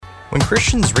When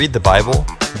Christians read the Bible,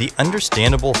 the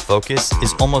understandable focus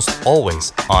is almost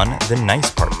always on the nice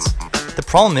parts. The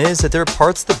problem is that there are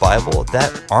parts of the Bible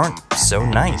that aren't so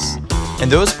nice,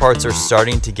 and those parts are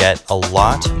starting to get a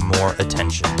lot more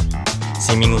attention.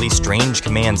 Seemingly strange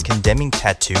commands condemning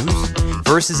tattoos,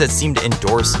 verses that seem to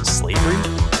endorse slavery.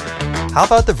 How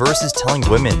about the verses telling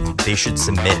women they should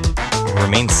submit and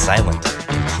remain silent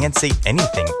and can't say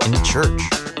anything in church?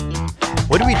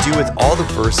 What do we do with all the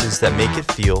verses that make it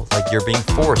feel like you're being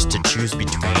forced to choose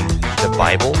between the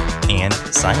Bible and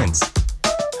science?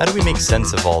 How do we make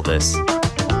sense of all this?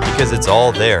 Because it's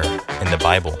all there in the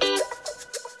Bible.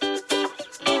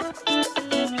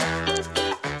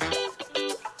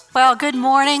 Well, good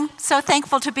morning. So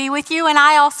thankful to be with you. And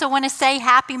I also want to say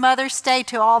Happy Mother's Day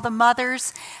to all the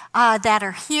mothers that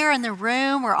are here in the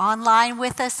room or online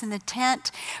with us in the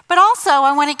tent. But also,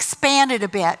 I want to expand it a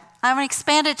bit. I want to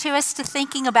expand it to us to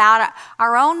thinking about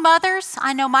our own mothers.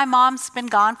 I know my mom's been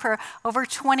gone for over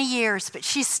 20 years, but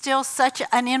she's still such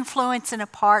an influence and a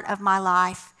part of my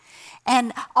life.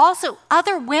 And also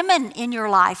other women in your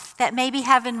life that maybe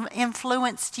have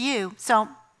influenced you. So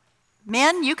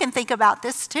men, you can think about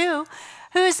this too.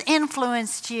 Who's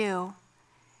influenced you?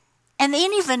 And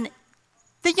then even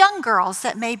the young girls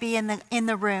that may be in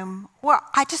the room. Well,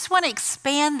 I just want to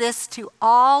expand this to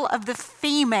all of the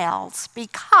females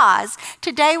because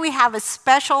today we have a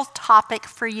special topic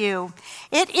for you.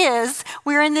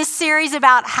 We're in this series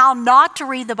about how not to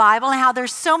read the Bible and how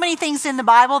there's so many things in the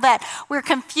Bible that we're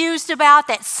confused about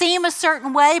that seem a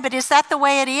certain way, but is that the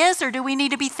way it is, or do we need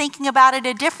to be thinking about it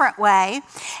a different way?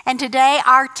 And today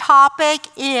our topic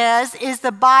is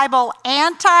the Bible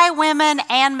anti-women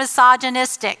and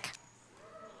misogynistic?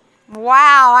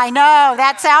 Wow, I know.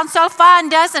 That sounds so fun,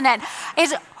 doesn't it?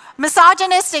 It's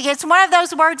misogynistic. It's one of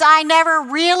those words I never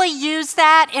really use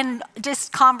that in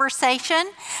just conversation.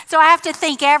 So I have to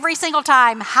think every single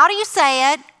time, how do you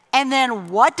say it? And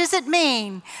then what does it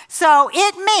mean? So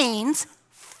it means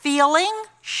feeling,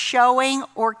 showing,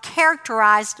 or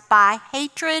characterized by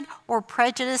hatred or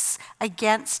prejudice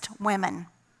against women.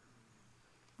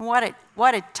 What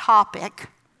a topic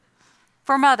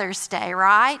for Mother's Day,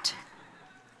 right?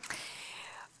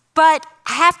 But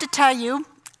I have to tell you,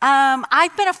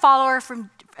 I've been a follower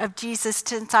of Jesus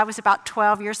since I was about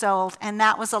 12 years old, and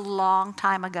that was a long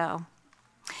time ago.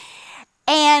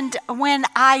 And when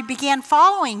I began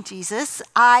following Jesus,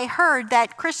 I heard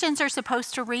that Christians are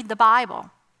supposed to read the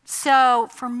Bible. So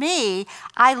for me,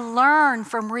 I learn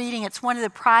from reading. It's one of the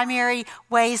primary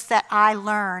ways that I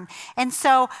learn. And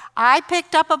so I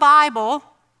picked up a Bible,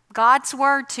 God's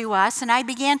word to us, and I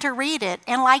began to read it.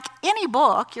 And like any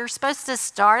book, you're supposed to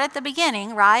start at the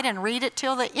beginning, right, and read it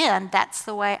till the end. That's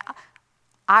the way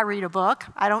I read a book.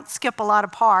 I don't skip a lot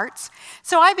of parts.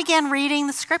 So I began reading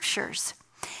the scriptures.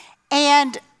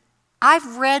 And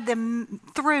I've read them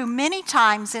through many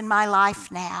times in my life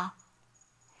now.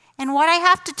 And what I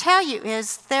have to tell you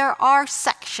is there are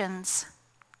sections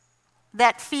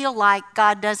that feel like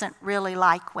God doesn't really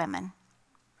like women.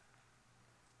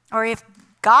 Or if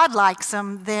God likes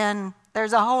them, then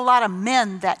there's a whole lot of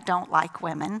men that don't like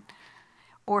women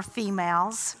or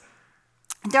females.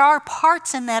 There are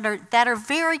parts in that are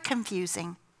very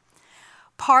confusing.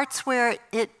 Parts where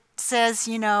it says,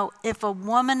 if a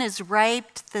woman is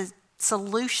raped, the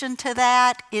solution to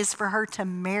that is for her to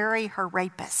marry her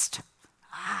rapist.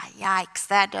 Yikes,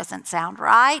 that doesn't sound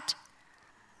right.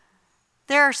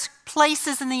 There are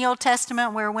places in the Old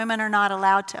Testament where women are not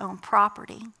allowed to own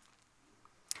property,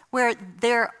 where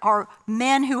there are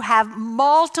men who have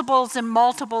multiples and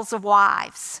multiples of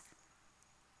wives,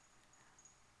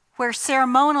 where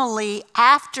ceremonially,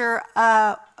 after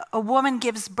a woman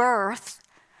gives birth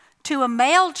to a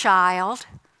male child,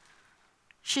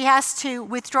 she has to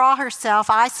withdraw herself,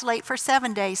 isolate for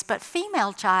 7 days. But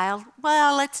female child,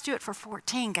 well, let's do it for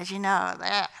 14 because you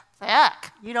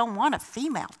don't want a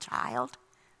female child.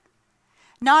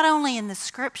 Not only in the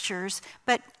scriptures,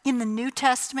 but in the New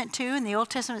Testament too, in the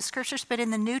Old Testament scriptures, but in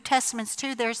the New Testaments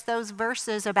too, there's those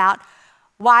verses about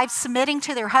wives submitting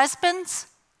to their husbands,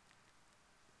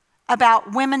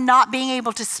 about women not being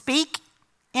able to speak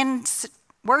in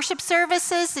worship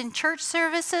services, in church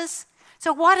services.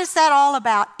 So what is that all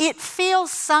about? It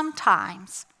feels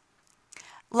sometimes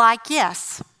like,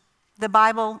 yes, the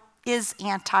Bible is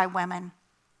anti-women.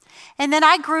 And then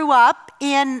I grew up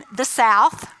in the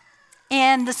South,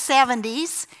 in the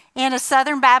 70s, in a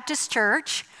Southern Baptist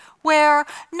church where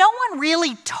no one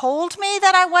really told me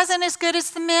that I wasn't as good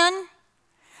as the men,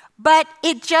 but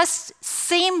it just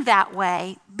seemed that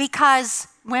way because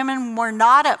women were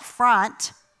not up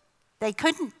front. They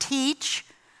couldn't teach.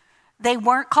 They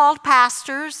weren't called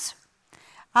pastors.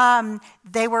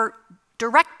 They were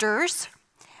directors.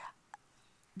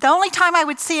 The only time I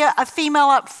would see a female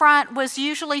up front was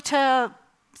usually to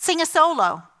sing a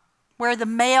solo, where the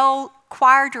male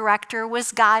choir director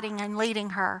was guiding and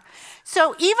leading her.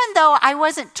 So even though I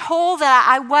wasn't told that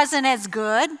I wasn't as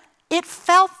good, it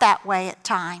felt that way at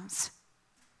times.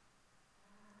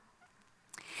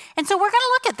 And so we're going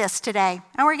to look at this today,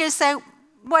 and we're going to say,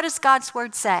 what does God's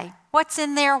word say? What's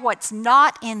in there, what's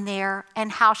not in there,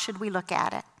 and how should we look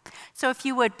at it? So if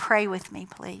you would pray with me,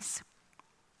 please.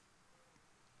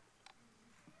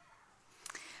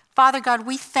 Father God,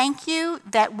 we thank you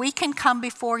that we can come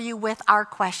before you with our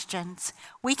questions.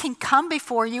 We can come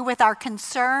before you with our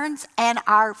concerns and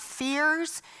our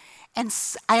fears and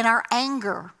our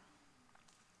anger.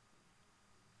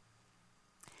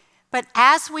 But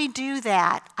as we do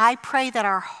that, I pray that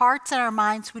our hearts and our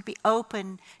minds would be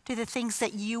open to the things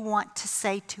that you want to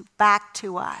say back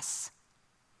to us.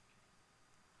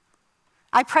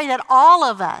 I pray that all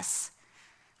of us,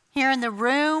 here in the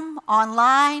room,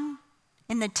 online,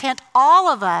 in the tent, all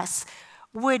of us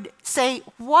would say,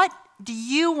 what do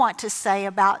you want to say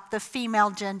about the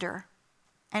female gender?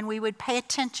 And we would pay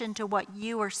attention to what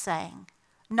you are saying,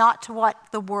 not to what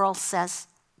the world says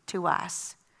to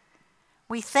us.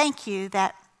 We thank you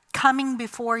that coming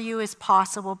before you is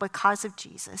possible because of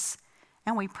Jesus.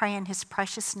 And we pray in his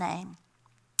precious name.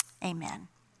 Amen.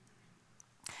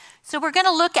 So we're going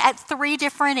to look at 3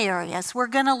 different areas. We're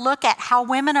going to look at how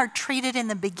women are treated in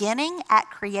the beginning at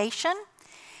creation,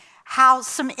 how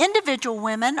some individual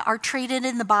women are treated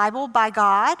in the Bible by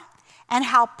God, and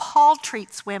how Paul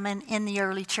treats women in the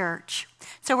early church.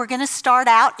 So we're going to start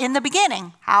out in the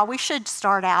beginning, how we should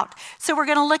start out. So we're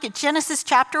going to look at Genesis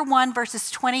chapter 1,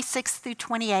 verses 26 through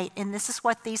 28, and this is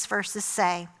what these verses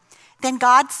say. Then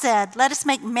God said, "Let us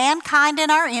make mankind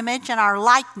in our image and our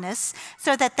likeness,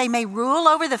 so that they may rule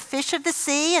over the fish of the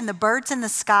sea and the birds in the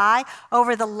sky,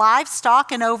 over the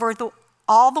livestock and over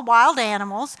all the wild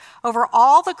animals, over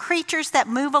all the creatures that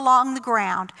move along the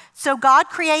ground." So God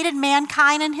created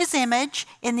mankind in his image.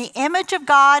 In the image of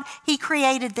God, he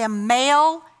created them,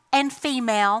 male and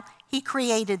female, he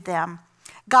created them.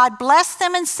 God blessed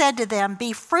them and said to them,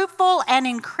 "Be fruitful and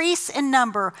increase in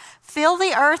number. Fill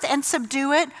the earth and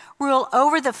subdue it. Rule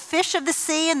over the fish of the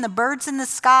sea and the birds in the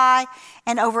sky,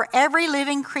 and over every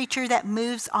living creature that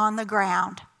moves on the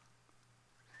ground."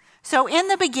 So in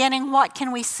the beginning, what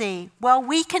can we see? Well,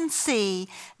 we can see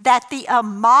that the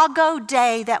imago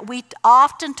Dei that we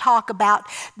often talk about,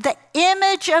 the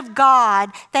image of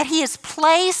God that he has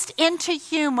placed into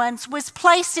humans, was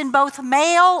placed in both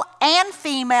male and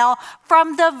female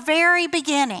from the very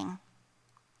beginning.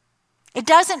 It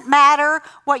doesn't matter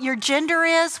what your gender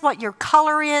is, what your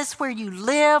color is, where you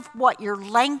live, what your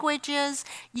language is.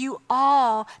 You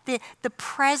all, the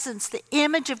presence, the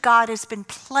image of God has been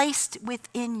placed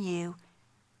within you,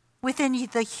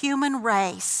 the human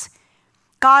race.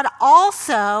 God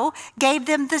also gave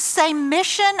them the same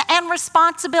mission and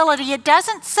responsibility. It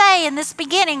doesn't say in this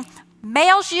beginning,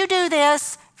 males, you do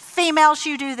this, females,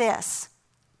 you do this.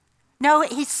 No,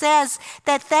 he says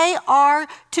that they are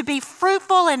to be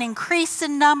fruitful and increase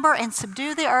in number and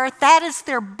subdue the earth. That is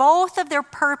both of their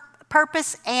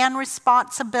purpose and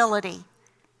responsibility.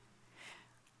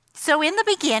 So in the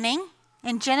beginning,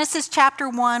 in Genesis chapter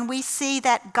 1, we see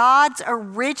that God's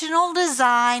original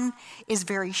design is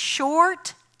very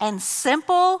short and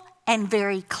simple and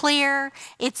very clear.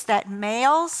 It's that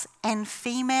males and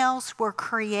females were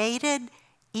created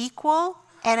equal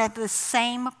and at the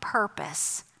same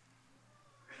purpose.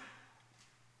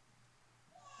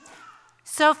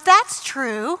 So if that's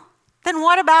true, then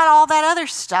what about all that other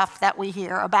stuff that we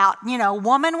hear about?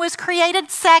 Woman was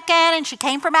created second and she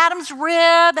came from Adam's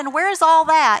rib, and where's all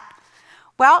that?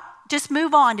 Well, just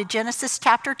move on to Genesis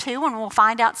chapter 2 and we'll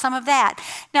find out some of that.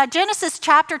 Now, Genesis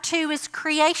chapter 2 is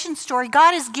creation story.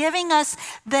 God is giving us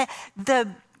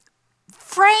the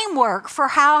framework for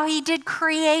how he did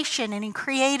creation, and he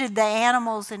created the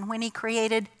animals and when he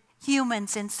created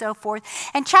humans and so forth.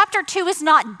 And chapter 2 is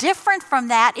not different from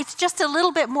that. It's just a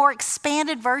little bit more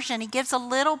expanded version. He gives a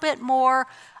little bit more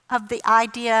of the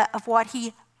idea of what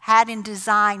he had in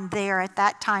design there at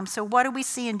that time. So what do we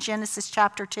see in Genesis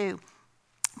chapter 2?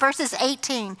 Verses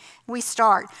 18, we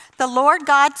start. "The Lord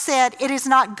God said, 'It is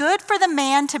not good for the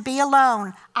man to be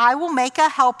alone. I will make a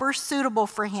helper suitable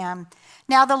for him.'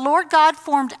 Now the Lord God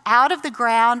formed out of the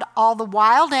ground all the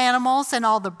wild animals and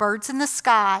all the birds in the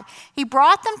sky. He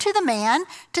brought them to the man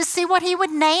to see what he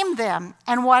would name them.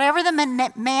 And whatever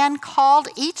the man called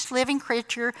each living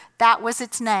creature, that was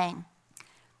its name."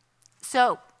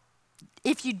 So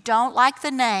if you don't like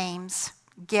the names,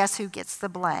 guess who gets the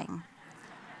blame?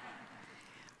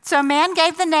 So man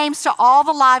gave the names to all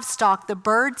the livestock, the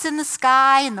birds in the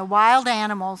sky and the wild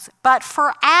animals. But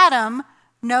for Adam,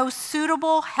 no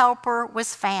suitable helper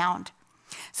was found.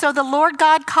 So the Lord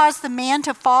God caused the man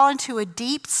to fall into a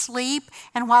deep sleep,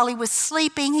 and while he was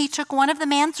sleeping, he took one of the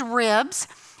man's ribs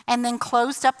and then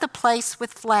closed up the place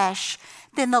with flesh.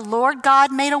 Then the Lord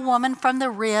God made a woman from the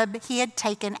rib he had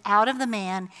taken out of the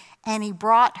man, and he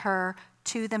brought her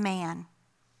to the man.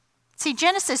 See,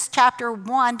 Genesis chapter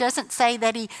 1 doesn't say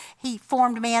that he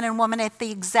formed man and woman at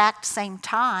the exact same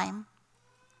time,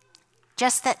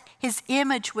 just that his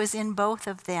image was in both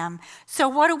of them. So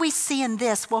what do we see in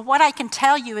this? Well, what I can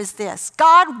tell you is this.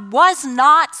 God was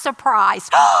not surprised.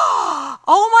 Oh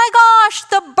my gosh,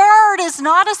 the bird is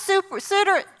not a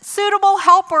suitable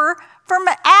helper for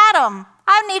Adam.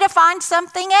 I need to find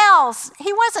something else.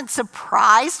 He wasn't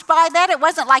surprised by that. It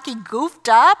wasn't like he goofed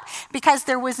up because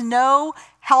there was no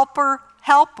helper.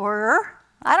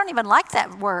 I don't even like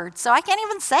that word, so I can't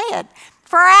even say it.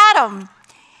 For Adam.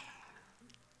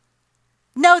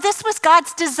 No, this was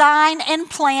God's design and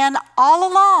plan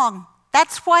all along.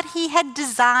 That's what he had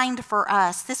designed for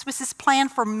us. This was his plan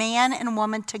for man and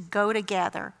woman to go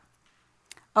together.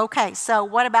 Okay, so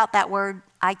what about that word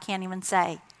I can't even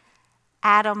say?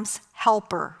 Adam's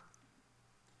helper.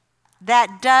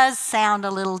 That does sound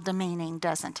a little demeaning,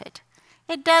 doesn't it?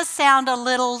 It does sound a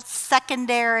little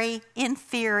secondary,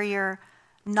 inferior,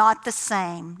 not the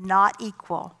same, not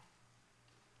equal.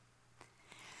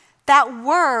 That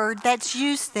word that's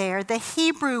used there, the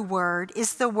Hebrew word,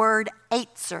 is the word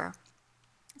Eitzer.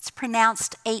 It's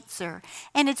pronounced Eitzer.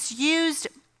 And it's used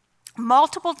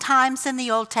multiple times in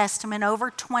the Old Testament, over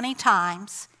 20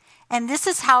 times. And this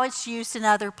is how it's used in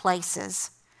other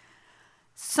places.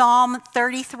 Psalm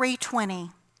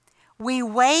 33:20. We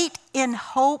wait in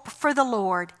hope for the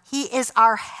Lord. He is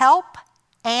our help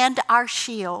and our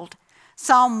shield.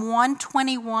 Psalm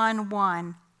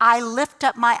 121:1. I lift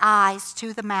up my eyes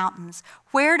to the mountains.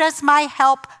 Where does my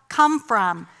help come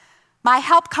from? My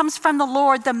help comes from the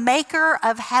Lord, the maker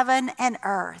of heaven and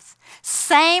earth.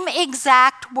 Same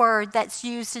exact word that's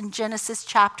used in Genesis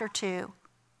chapter 2.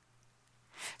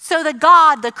 So the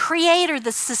God, the creator,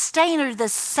 the sustainer, the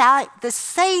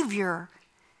savior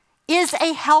is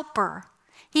a helper.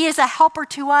 He is a helper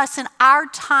to us in our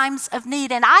times of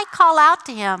need. And I call out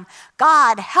to him,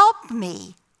 God, help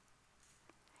me.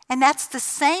 And that's the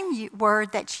same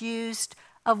word that's used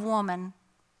of woman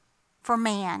for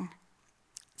man.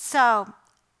 So,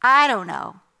 I don't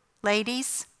know,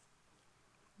 ladies,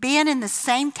 being in the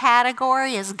same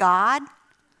category as God,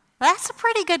 that's a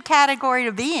pretty good category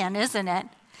to be in, isn't it?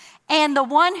 And the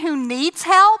one who needs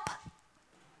help,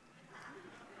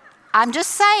 I'm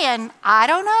just saying, I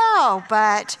don't know,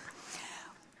 but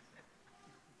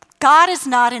God is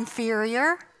not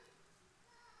inferior,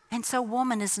 and so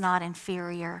woman is not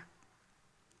inferior.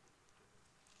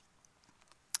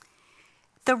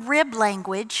 The rib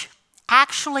language,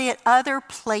 actually at other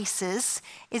places,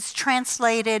 is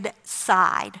translated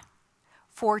side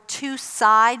for two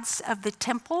sides of the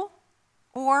temple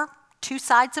or two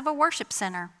sides of a worship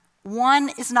center. One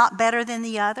is not better than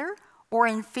the other or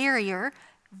inferior.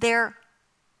 They're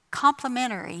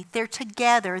complementary. They're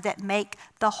together that make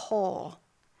the whole.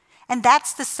 And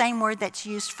that's the same word that's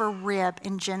used for rib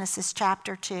in Genesis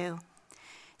chapter 2.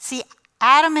 See,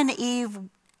 Adam and Eve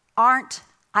aren't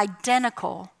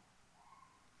identical,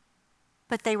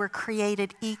 but they were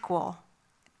created equal,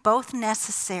 both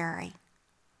necessary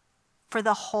for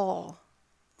the whole.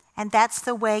 And that's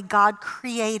the way God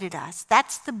created us.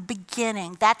 That's the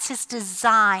beginning. That's his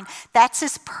design. That's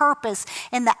his purpose.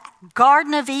 In the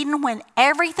Garden of Eden, when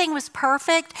everything was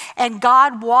perfect and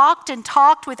God walked and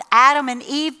talked with Adam and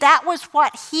Eve, that was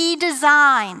what he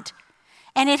designed.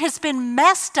 And it has been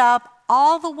messed up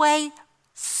all the way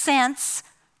since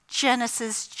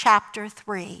Genesis chapter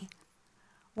 3,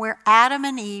 where Adam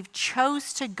and Eve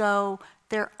chose to go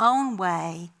their own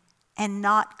way and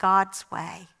not God's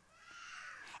way.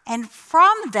 And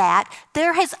from that,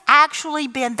 there has actually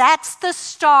been, that's the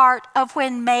start of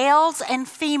when males and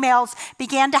females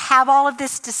began to have all of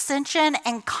this dissension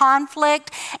and conflict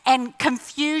and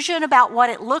confusion about what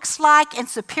it looks like and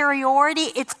superiority.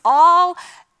 It's all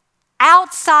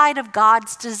outside of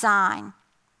God's design.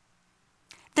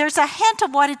 There's a hint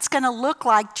of what it's going to look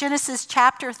like, Genesis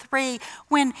chapter 3,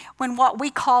 when what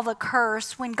we call the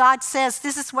curse, when God says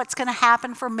this is what's going to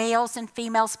happen for males and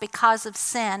females because of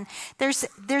sin. There's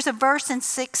a verse in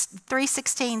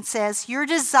 3:16 says, your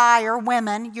desire,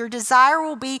 women, your desire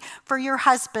will be for your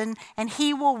husband, and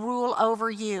he will rule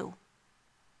over you.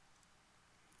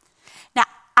 Now,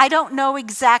 I don't know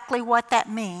exactly what that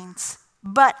means,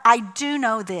 But I do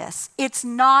know this. It's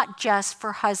not just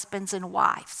for husbands and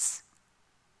wives.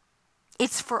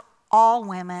 It's for all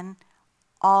women,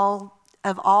 all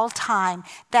of all time,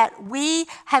 that we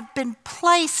have been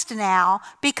placed now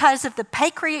because of the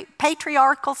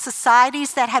patriarchal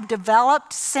societies that have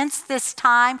developed since this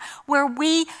time, where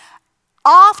we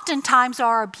oftentimes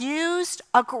are abused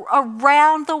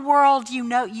around the world.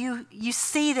 You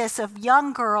see this of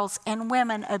young girls and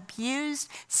women abused,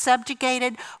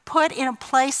 subjugated, put in a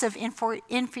place of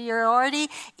inferiority,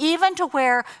 even to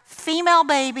where female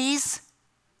babies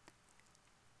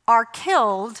are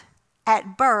killed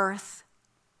at birth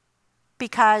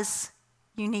because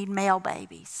you need male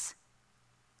babies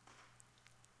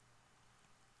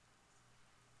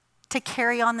to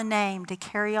carry on the name, to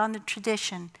carry on the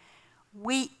tradition.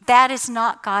 That is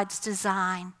not God's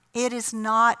design. It is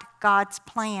not God's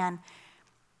plan.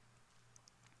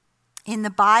 In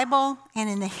the Bible and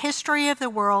in the history of the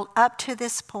world up to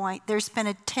this point, there's been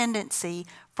a tendency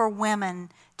for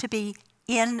women to be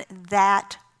in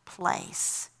that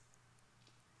place.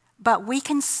 But we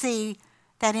can see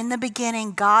that in the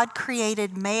beginning, God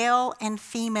created male and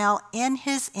female in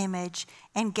his image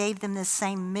and gave them the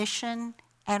same mission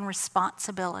and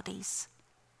responsibilities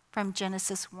from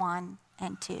Genesis 1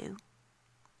 and 2.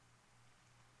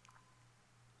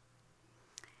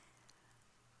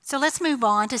 So let's move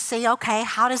on to see, okay,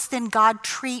 how does then God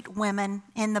treat women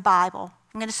in the Bible?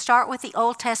 I'm going to start with the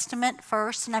Old Testament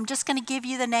first, and I'm just going to give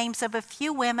you the names of a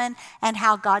few women and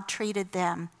how God treated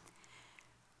them.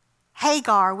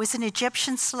 Hagar was an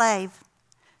Egyptian slave.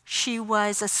 She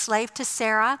was a slave to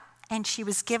Sarah, and she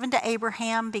was given to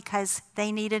Abraham because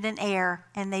they needed an heir,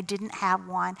 and they didn't have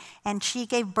one. And she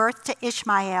gave birth to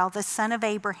Ishmael, the son of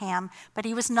Abraham, but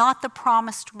he was not the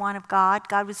promised one of God.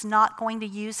 God was not going to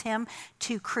use him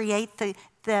to create the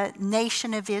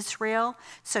nation of Israel.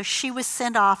 So she was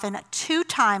sent off, and 2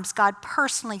 times God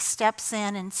personally steps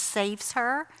in and saves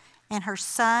her and her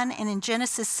son. And in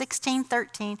Genesis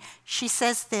 16:13, she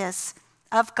says this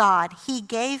of God: she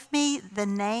gave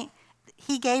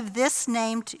this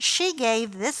name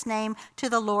to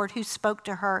the Lord who spoke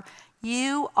to her.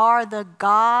 You are the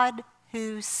God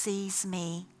who sees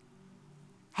me.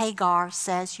 Hagar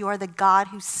says, you are the God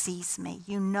who sees me.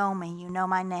 You know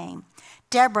my name.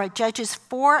 Deborah, Judges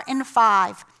 4 and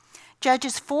 5.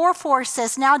 Judges 4:4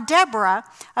 says, now Deborah,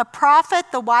 a prophet,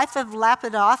 the wife of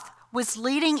Lapidoth, was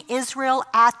leading Israel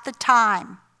at the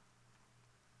time.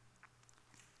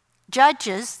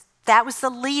 Judges, that was the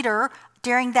leader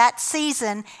during that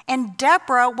season, and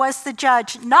Deborah was the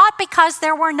judge, not because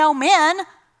there were no men,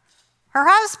 her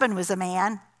husband was a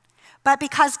man, but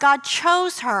because God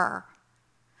chose her.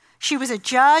 She was a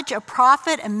judge, a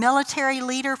prophet, a military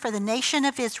leader for the nation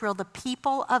of Israel, the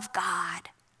people of God.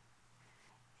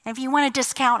 And if you want to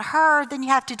discount her, then you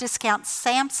have to discount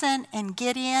Samson and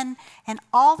Gideon and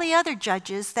all the other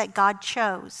judges that God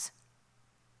chose.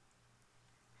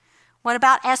 What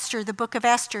about Esther, the book of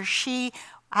Esther?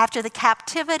 After the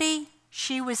captivity,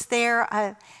 she was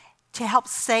there to help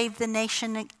save the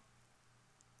nation.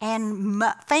 And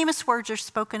famous words are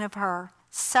spoken of her.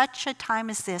 Such a time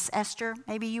as this. Esther,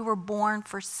 maybe you were born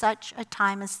for such a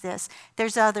time as this.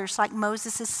 There's others like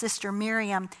Moses' sister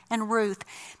Miriam and Ruth.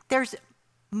 There's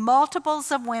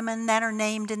multiples of women that are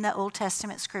named in the Old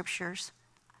Testament scriptures.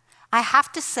 I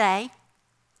have to say,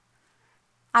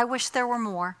 I wish there were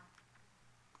more.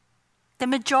 The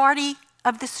majority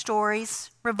of the stories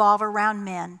revolve around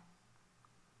men.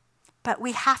 But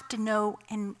we have to know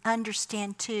and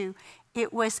understand too,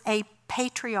 it was a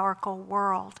patriarchal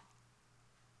world.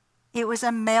 It was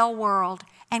a male world.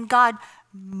 And God,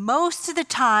 most of the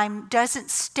time, doesn't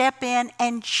step in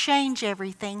and change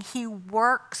everything. He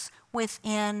works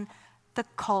within the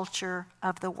culture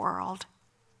of the world.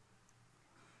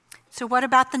 So what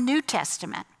about the New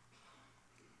Testament?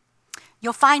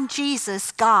 You'll find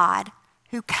Jesus, God,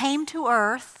 who came to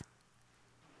earth.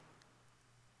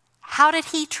 How did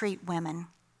he treat women?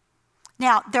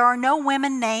 Now, there are no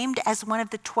women named as one of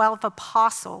the 12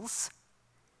 apostles.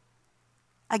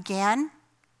 Again,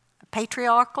 a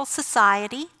patriarchal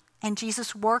society, and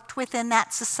Jesus worked within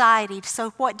that society.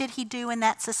 So what did he do in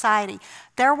that society?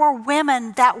 There were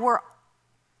women that were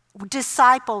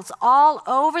disciples all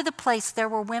over the place. There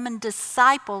were women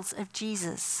disciples of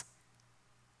Jesus.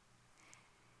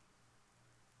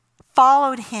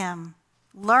 Followed him,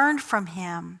 learned from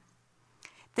him.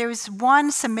 There was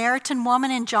one Samaritan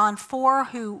woman in John 4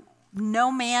 who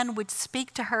no man would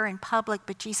speak to her in public,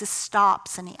 but Jesus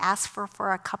stops and he asks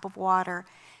for a cup of water.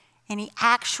 And he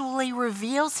actually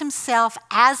reveals himself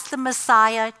as the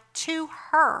Messiah to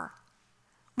her,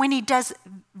 when he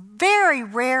very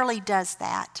rarely does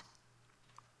that.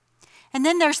 And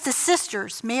then there's the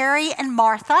sisters, Mary and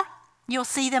Martha. You'll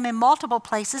see them in multiple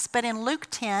places, but in Luke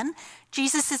 10,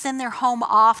 Jesus is in their home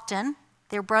often,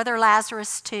 their brother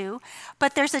Lazarus too.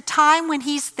 But there's a time when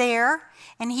he's there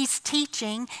and he's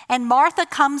teaching, and Martha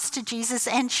comes to Jesus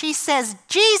and she says,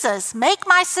 Jesus, make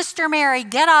my sister Mary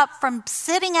get up from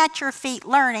sitting at your feet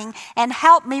learning and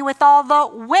help me with all the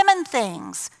women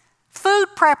things, food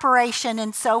preparation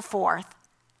and so forth.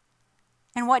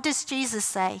 And what does Jesus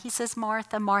say? He says,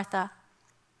 Martha, Martha,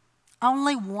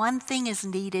 only one thing is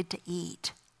needed to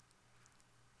eat.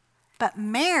 But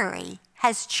Mary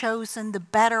has chosen the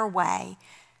better way,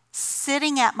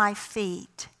 sitting at my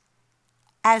feet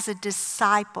as a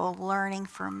disciple learning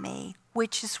from me,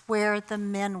 which is where the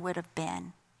men would have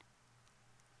been.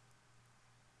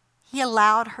 He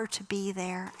allowed her to be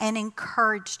there and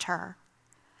encouraged her.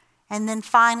 And then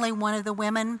finally, one of the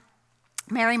women,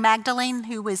 Mary Magdalene,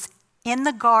 who was in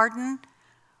the garden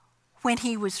when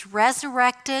he was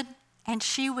resurrected, and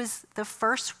she was the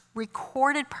first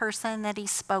recorded person that he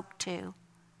spoke to.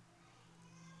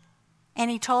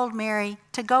 And he told Mary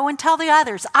to go and tell the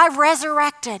others, I've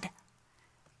resurrected.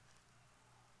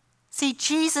 See,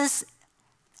 Jesus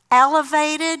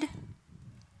elevated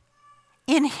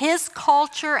in his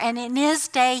culture and in his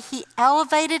day, he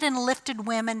elevated and lifted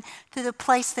women to the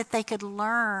place that they could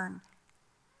learn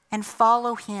and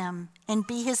follow him and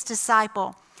be his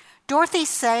disciple. Dorothy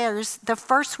Sayers, the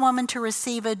first woman to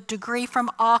receive a degree from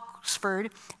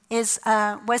Oxford, was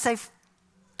a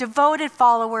devoted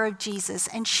follower of Jesus,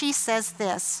 and she says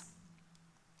this: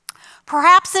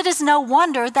 perhaps it is no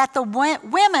wonder that the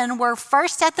women were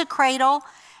first at the cradle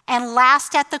and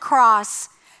last at the cross.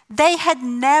 They had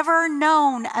never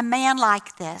known a man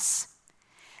like this.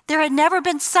 There had never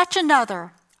been such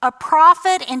another, a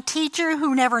prophet and teacher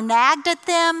who never nagged at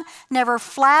them, never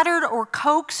flattered or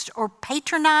coaxed or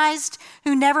patronized,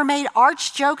 who never made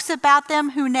arch jokes about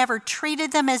them, who never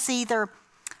treated them as either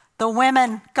the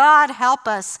women, God help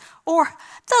us, or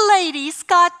the ladies,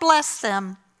 God bless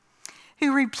them,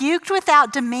 who rebuked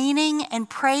without demeaning and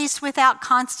praised without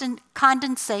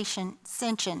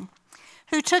condescension,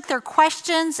 who took their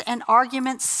questions and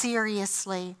arguments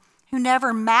seriously, who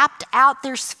never mapped out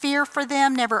their sphere for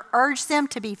them, never urged them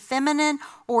to be feminine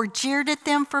or jeered at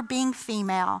them for being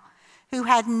female, who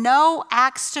had no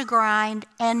axe to grind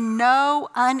and no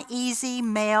uneasy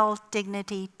male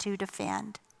dignity to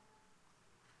defend.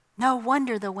 No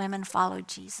wonder the women followed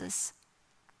Jesus.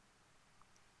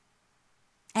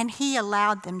 And he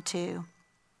allowed them to.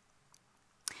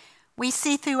 We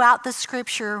see throughout the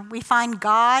scripture, we find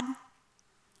God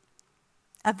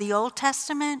of the Old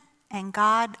Testament and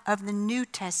God of the New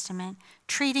Testament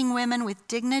treating women with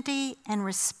dignity and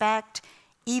respect,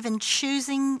 even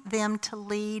choosing them to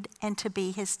lead and to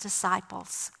be his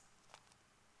disciples.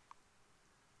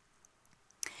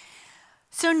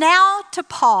 So now to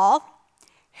Paul,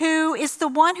 who is the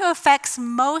one who affects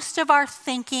most of our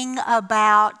thinking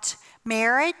about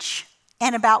marriage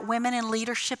and about women in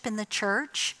leadership in the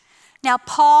church. Now,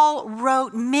 Paul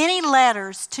wrote many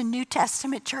letters to New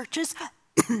Testament churches.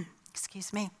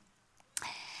 Excuse me.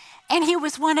 And he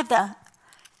was one of the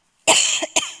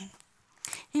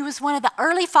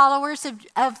early followers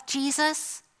of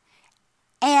Jesus.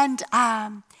 And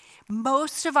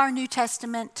most of our New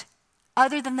Testament,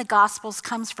 other than the Gospels,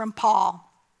 comes from Paul.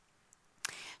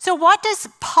 So what does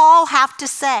Paul have to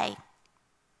say?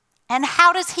 And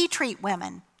how does he treat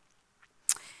women?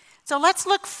 So let's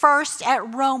look first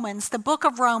at Romans, the book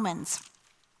of Romans.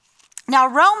 Now,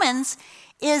 Romans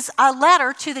is a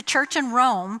letter to the church in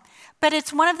Rome, but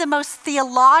it's one of the most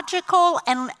theological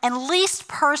and least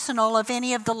personal of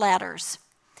any of the letters.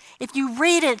 If you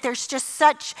read it, there's just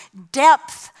such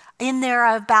depth in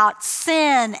there about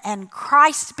sin and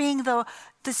Christ being the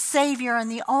Savior and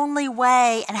the only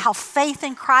way, and how faith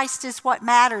in Christ is what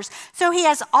matters. So he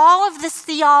has all of this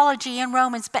theology in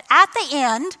Romans, but at the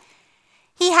end,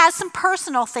 he has some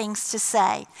personal things to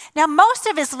say. Now, most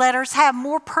of his letters have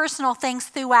more personal things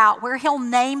throughout, where he'll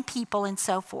name people and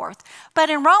so forth. But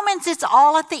in Romans, it's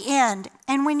all at the end.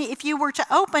 And if you were to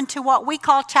open to what we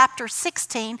call chapter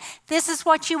 16, this is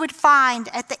what you would find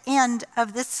at the end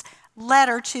of this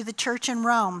letter to the church in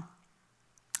Rome.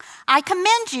 I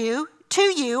commend to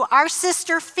you our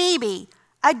sister Phoebe,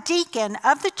 a deacon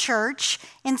of the church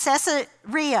in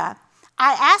Caesarea.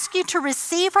 I ask you to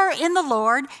receive her in the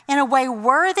Lord in a way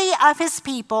worthy of his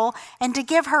people, and to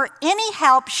give her any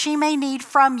help she may need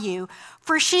from you,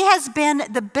 for she has been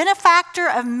the benefactor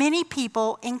of many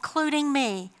people, including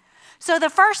me. So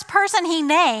the first person he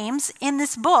names in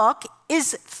this book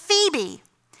is Phoebe.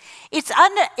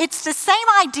 It's the same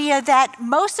idea that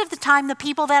most of the time the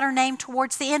people that are named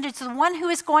towards the end, it's the one who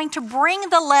is going to bring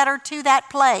the letter to that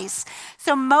place.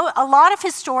 So a lot of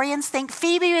historians think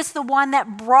Phoebe is the one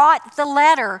that brought the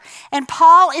letter. And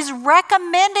Paul is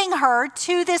recommending her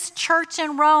to this church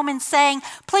in Rome and saying,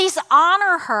 please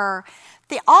honor her.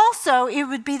 Also, it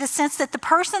would be the sense that the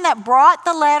person that brought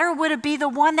the letter would be the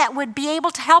one that would be able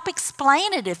to help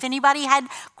explain it if anybody had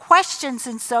questions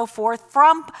and so forth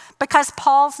because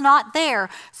Paul's not there.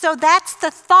 So that's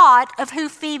the thought of who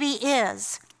Phoebe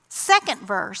is. Second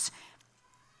verse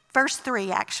 3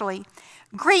 actually.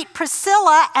 Greet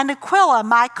Priscilla and Aquila,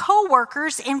 my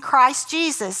co-workers in Christ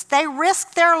Jesus. They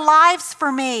risked their lives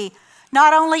for me.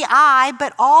 Not only I,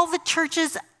 but all the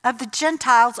churches of the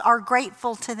Gentiles are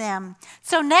grateful to them.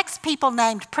 So next people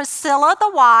named Priscilla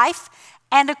the wife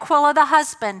and Aquila the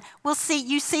husband.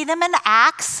 You see them in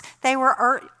Acts. They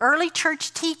were early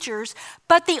church teachers.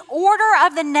 But the order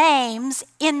of the names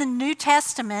in the New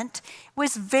Testament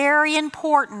was very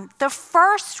important. The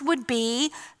first would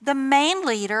be the main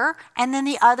leader, and then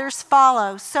the others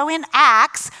follow. So in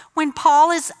Acts, when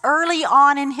Paul is early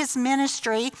on in his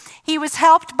ministry, he was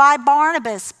helped by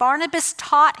Barnabas. Barnabas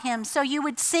taught him. So you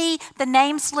would see the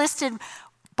names listed,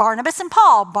 Barnabas and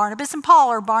Paul,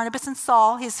 or Barnabas and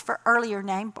Saul, his earlier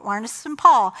name, Barnabas and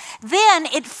Paul. Then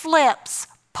it flips,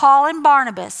 Paul and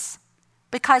Barnabas,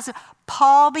 because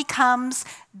Paul becomes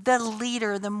the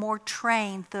leader, the more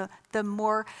trained, the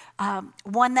more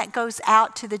one that goes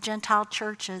out to the Gentile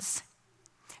churches.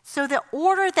 So the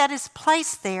order that is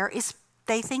placed there is,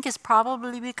 they think, is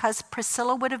probably because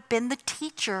Priscilla would have been the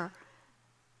teacher.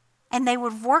 And they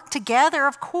would work together,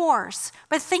 of course.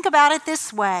 But think about it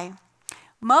this way.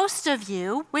 Most of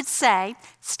you would say,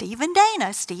 Steve and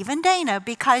Dana,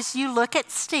 because you look at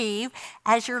Steve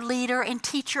as your leader and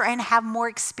teacher and have more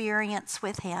experience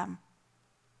with him.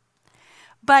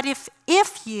 But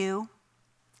if you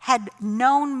had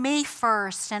known me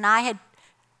first and I had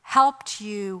helped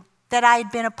you, that I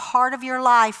had been a part of your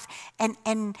life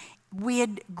and we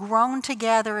had grown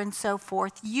together and so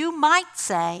forth, you might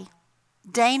say,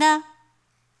 Dana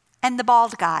and the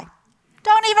bald guy.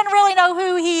 Don't even really know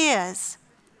who he is.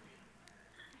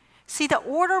 See, the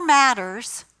order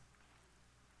matters,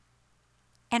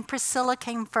 and Priscilla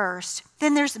came first.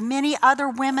 Then there's many other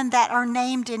women that are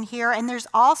named in here, and there's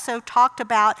also talked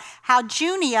about how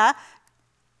Junia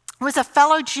was a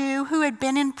fellow Jew who had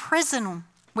been in prison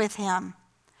with him.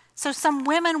 So some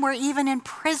women were even in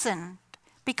prison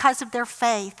because of their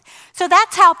faith. So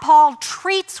that's how Paul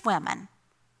treats women.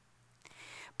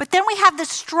 But then we have the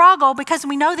struggle, because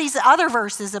we know these other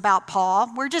verses about Paul.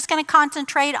 We're just going to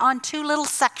concentrate on two little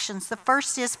sections. The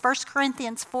first is 1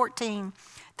 Corinthians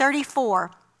 14:34.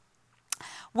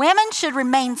 Women should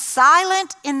remain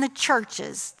silent in the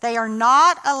churches. They are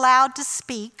not allowed to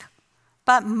speak,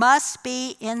 but must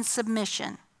be in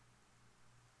submission.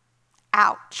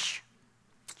 Ouch.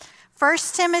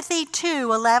 1 Timothy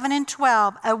 2:11 and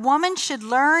 12. A woman should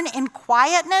learn in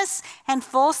quietness and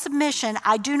full submission.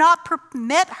 I do not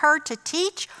permit her to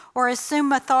teach or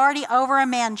assume authority over a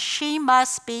man. She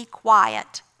must be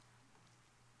quiet.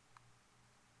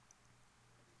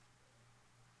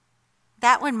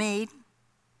 That would mean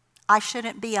I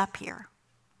shouldn't be up here.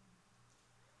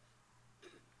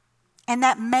 And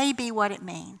that may be what it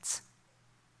means.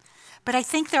 But I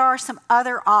think there are some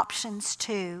other options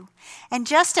too. And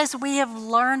just as we have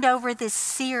learned over this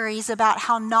series about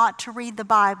how not to read the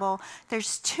Bible,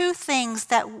 there's two things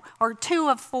that, or two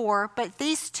of four, but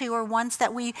these two are ones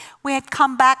that we have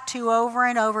come back to over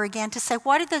and over again to say,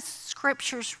 what are the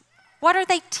scriptures, what are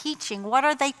they teaching? What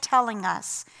are they telling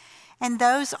us? And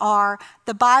those are,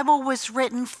 the Bible was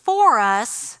written for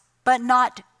us, but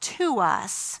not to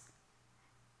us.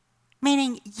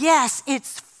 Meaning, yes,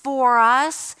 it's for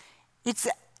us.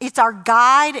 It's our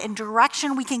guide and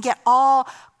direction. We can get all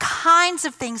kinds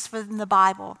of things from the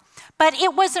Bible. But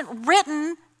it wasn't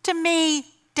written to me,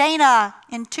 Dana,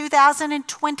 in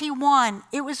 2021.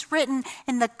 It was written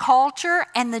in the culture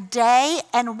and the day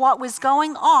and what was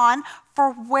going on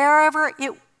for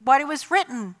what it was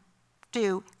written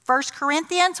to. 1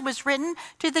 Corinthians was written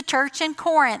to the church in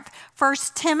Corinth. 1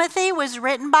 Timothy was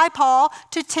written by Paul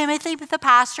to Timothy, the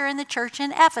pastor in the church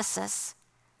in Ephesus.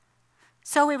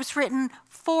 So it was written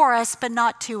for us, but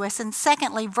not to us. And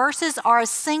secondly, verses are a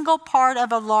single part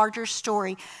of a larger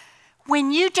story.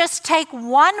 When you just take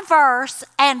one verse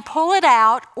and pull it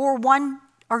out, or one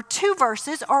or two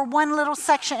verses, or one little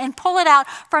section and pull it out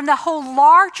from the whole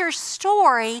larger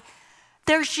story,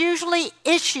 there's usually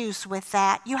issues with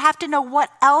that. You have to know what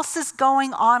else is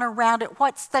going on around it.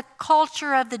 What's the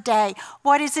culture of the day?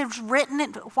 What is it written?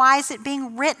 Why is it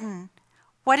being written?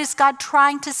 What is God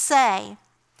trying to say?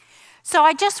 So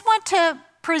I just want to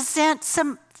present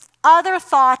some other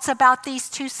thoughts about these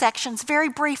two sections very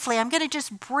briefly. I'm going to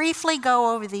just briefly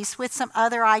go over these with some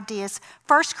other ideas.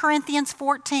 1 Corinthians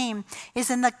 14 is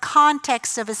in the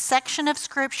context of a section of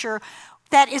Scripture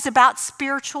that is about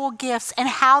spiritual gifts and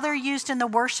how they're used in the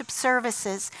worship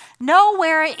services.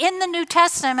 Nowhere in the New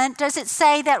Testament does it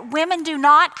say that women do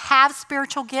not have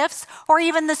spiritual gifts or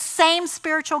even the same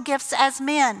spiritual gifts as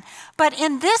men. But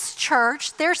in this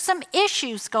church, there's some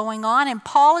issues going on, and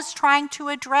Paul is trying to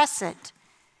address it.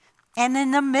 And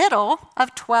in the middle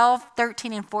of 12,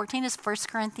 13, and 14 is 1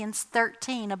 Corinthians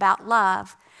 13 about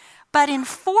love. But in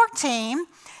 14,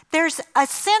 there's a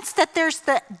sense that there's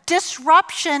the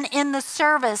disruption in the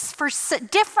service for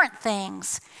different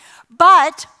things.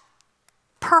 But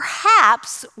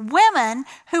perhaps women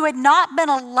who had not been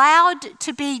allowed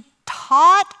to be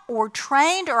taught or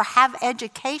trained or have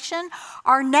education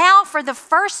are now for the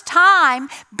first time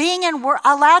being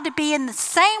allowed to be in the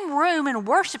same room in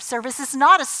worship services,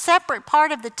 not a separate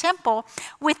part of the temple,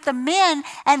 with the men,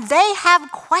 and they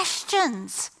have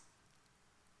questions.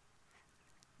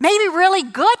 Maybe really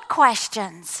good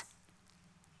questions.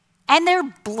 And they're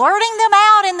blurting them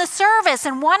out in the service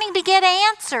and wanting to get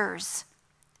answers.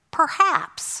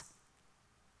 Perhaps.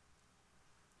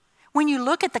 When you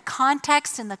look at the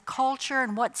context and the culture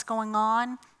and what's going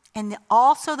on, and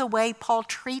also the way Paul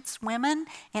treats women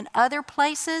in other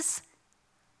places,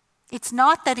 it's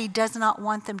not that he does not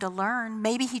want them to learn.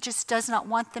 Maybe he just does not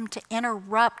want them to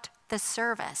interrupt the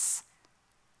service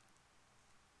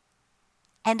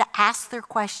and to ask their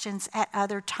questions at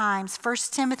other times. 1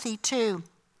 Timothy 2,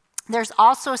 there's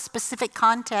also a specific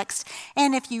context.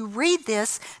 And if you read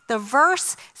this, the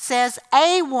verse says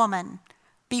a woman.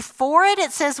 Before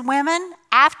it says women.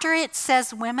 After it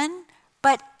says women.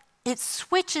 But it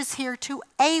switches here to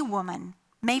a woman.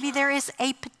 Maybe there is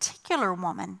a particular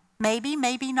woman. Maybe,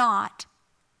 maybe not.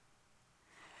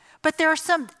 But there are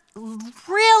some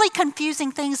really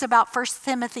confusing things about 1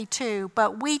 Timothy 2.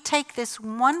 But we take this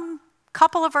one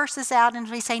couple of verses out and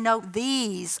we say, no,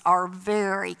 these are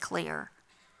very clear.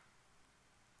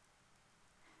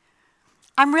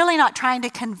 I'm really not trying to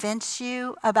convince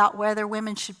you about whether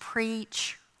women should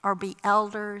preach or be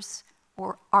elders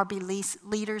or be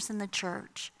leaders in the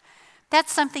church.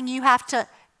 That's something you have to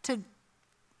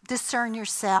discern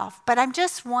yourself. But I'm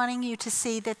just wanting you to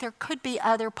see that there could be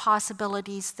other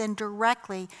possibilities than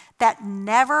directly that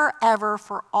never, ever,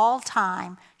 for all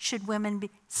time, should women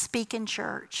speak in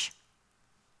church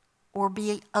or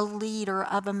be a leader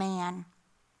of a man.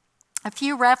 A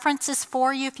few references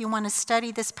for you if you want to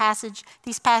study these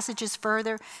passages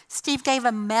further. Steve gave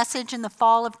a message in the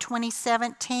fall of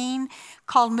 2017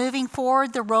 called Moving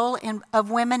Forward, the Role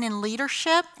of Women in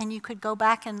Leadership. And you could go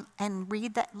back and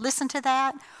read that, listen to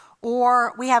that.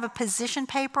 Or we have a position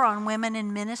paper on women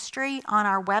in ministry on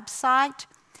our website.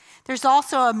 There's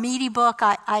also a meaty book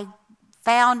I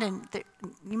found, and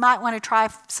you might want to try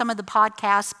some of the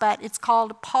podcasts, but it's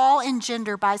called Paul and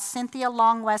Gender by Cynthia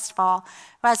Long Westfall.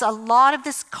 It has a lot of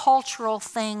this cultural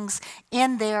things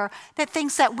in there,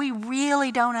 things that we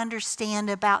really don't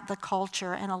understand about the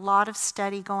culture, and a lot of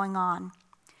study going on.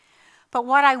 But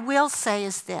what I will say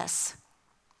is this.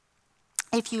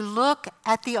 If you look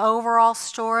at the overall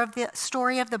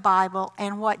story of the Bible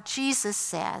and what Jesus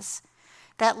says,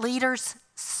 that leaders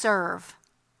serve.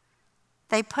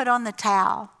 They put on the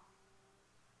towel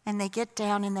and they get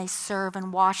down and they serve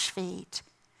and wash feet.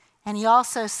 And he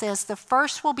also says the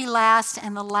first will be last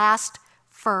and the last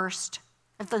first.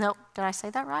 Did I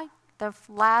say that right? The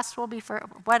last will be first.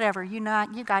 Whatever, you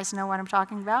guys know what I'm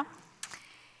talking about.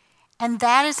 And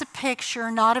that is a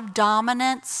picture not of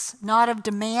dominance, not of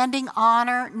demanding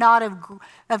honor, not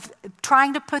of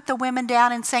trying to put the women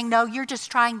down and saying, no, you're just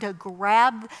trying to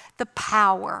grab the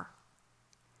power.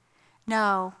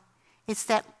 No. It's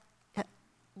that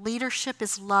leadership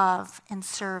is love and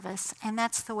service, and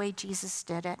that's the way Jesus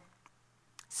did it.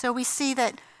 So we see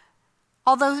that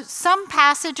although some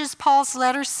passages, Paul's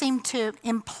letters seem to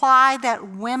imply that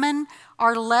women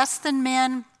are less than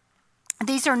men,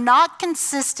 these are not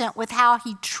consistent with how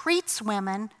he treats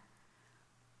women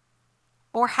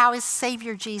or how his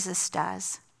Savior Jesus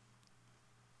does.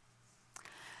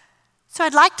 So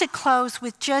I'd like to close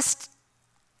with just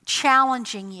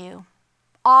challenging you.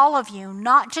 All of you,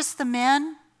 not just the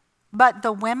men, but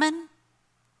the women,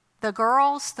 the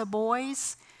girls, the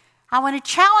boys. I want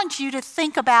to challenge you to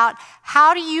think about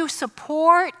how do you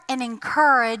support and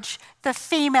encourage the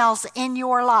females in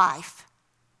your life.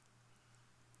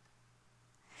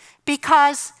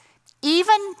 Because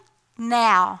even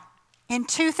now, in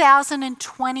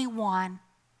 2021,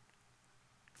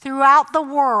 throughout the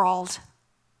world,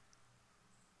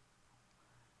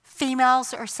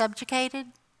 females are subjugated,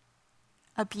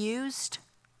 abused,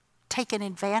 taken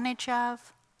advantage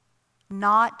of,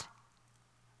 not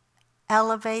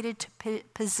elevated to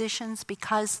positions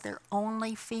because they're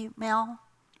only female.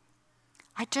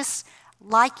 I just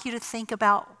like you to think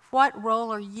about, what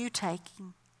role are you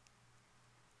taking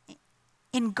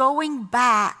in going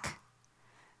back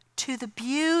to the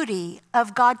beauty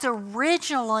of God's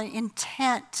original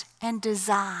intent and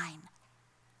design,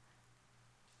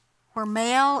 where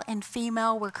male and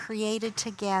female were created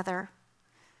together.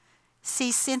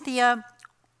 See, Cynthia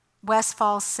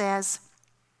Westfall says,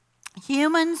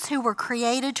 humans who were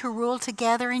created to rule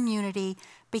together in unity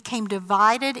became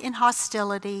divided in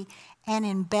hostility and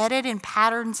embedded in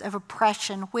patterns of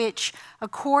oppression, which,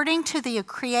 according to the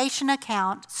creation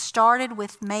account, started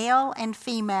with male and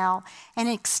female and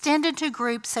extended to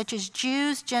groups such as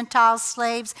Jews, Gentiles,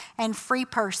 slaves, and free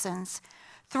persons.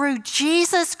 Through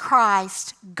Jesus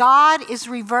Christ, God is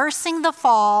reversing the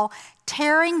fall,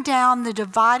 tearing down the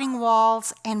dividing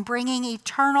walls, and bringing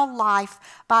eternal life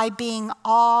by being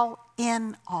all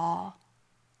in all.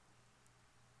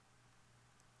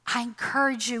 I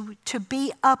encourage you to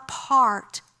be a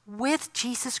part with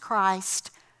Jesus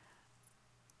Christ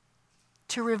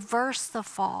to reverse the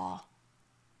fall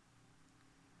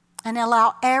and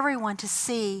allow everyone to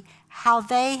see how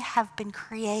they have been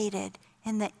created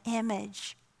in the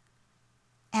image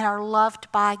and are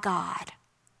loved by God.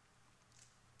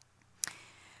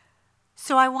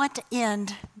 So I want to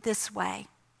end this way.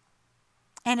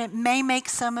 And it may make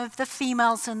some of the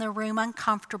females in the room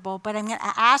uncomfortable, but I'm going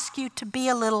to ask you to be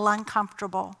a little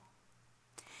uncomfortable.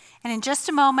 And in just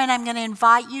a moment, I'm going to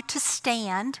invite you to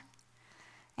stand,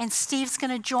 and Steve's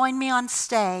going to join me on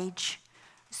stage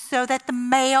so that the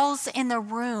males in the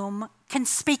room can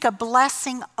speak a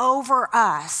blessing over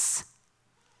us.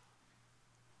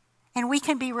 And we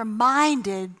can be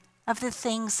reminded of the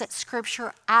things that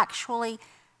Scripture actually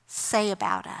say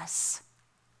about us.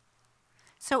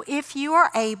 So if you are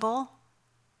able,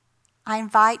 I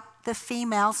invite the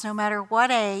females, no matter what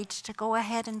age, to go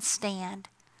ahead and stand.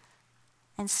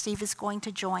 And Steve is going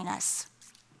to join us.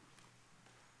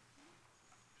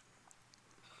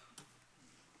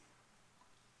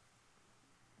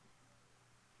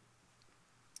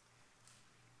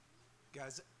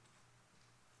 Guys.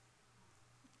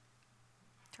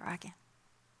 Try again.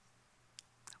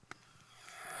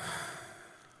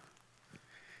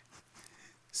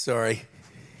 Sorry.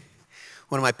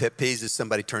 One of my pet peeves is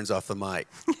somebody turns off the mic.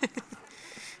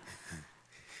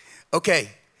 Okay,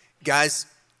 guys,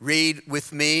 read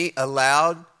with me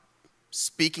aloud,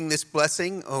 speaking this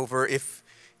blessing over. If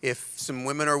some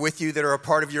women are with you that are a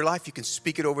part of your life, you can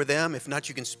speak it over them. If not,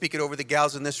 you can speak it over the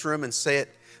gals in this room and say it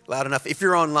loud enough. If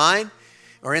you're online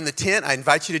or in the tent, I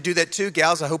invite you to do that too.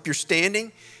 Gals, I hope you're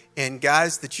standing. And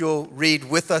guys, that you'll read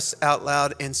with us out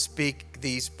loud and speak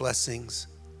these blessings,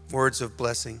 words of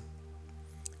blessing.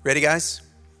 Ready, guys?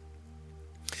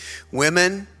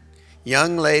 Women,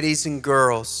 young ladies, and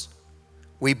girls,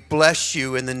 we bless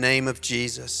you in the name of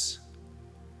Jesus.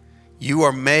 You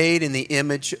are made in the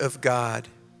image of God.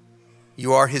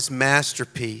 You are His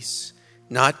masterpiece,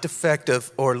 not defective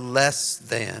or less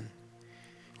than.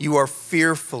 You are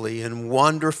fearfully and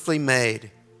wonderfully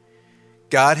made.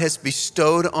 God has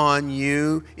bestowed on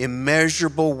you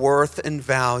immeasurable worth and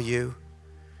value.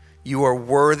 You are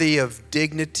worthy of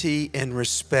dignity and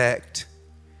respect.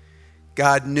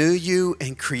 God knew you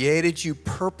and created you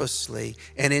purposely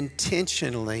and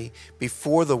intentionally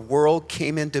before the world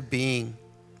came into being.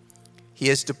 He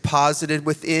has deposited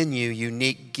within you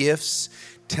unique gifts,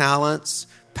 talents,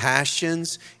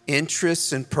 passions,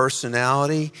 interests, and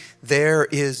personality. There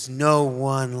is no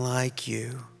one like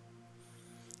you.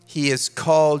 He has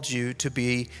called you to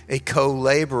be a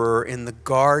co-laborer in the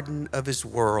garden of His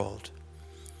world.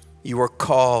 You are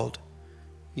called,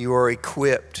 you are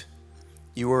equipped,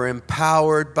 you are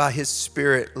empowered by His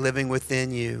Spirit living within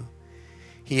you.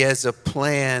 He has a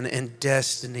plan and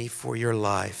destiny for your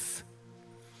life.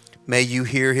 May you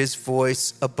hear His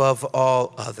voice above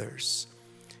all others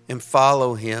and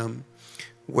follow Him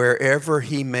wherever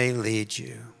He may lead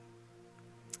you.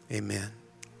 Amen.